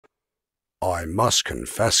I must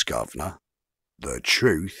confess, Governor, the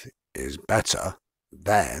truth is better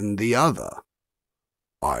than the other.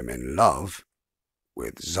 I'm in love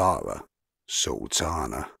with Zarah,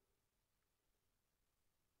 Sultana.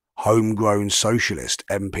 Homegrown socialist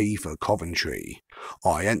MP for Coventry.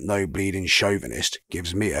 I ain't no bleedin chauvanist,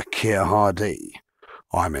 gives me a kier hardy.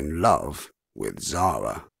 I'm in love with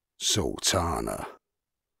Zarah, Sultana.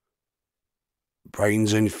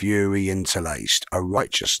 Brains and fury interlaced, a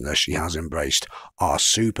righteousness she has embraced. Our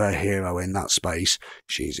superhero in that space,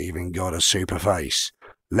 she's even got a super face.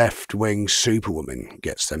 Left-wing superwoman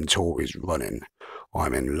gets them Tories running.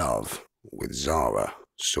 I'm in love with Zarah,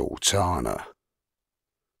 Sultana.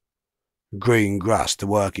 Green grass to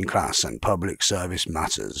working class and public service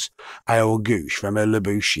matters. Aile, gauche, fermez,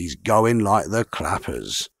 bouche, she's going like the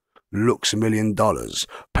clappers. Looks $1 million,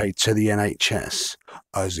 paid to the NHS.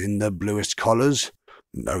 Us in the bluest collars,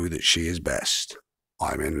 know that she is best.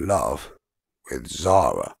 I'm in love with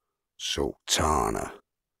Zarah, Sultana.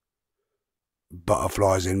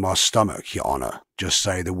 Butterflies in my stomach, your honour. Just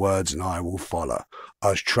say the words and I will follow.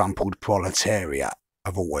 Us trampled proletariat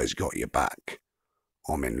have always got your back.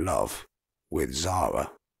 I'm in love with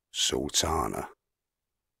Zarah, Sultana.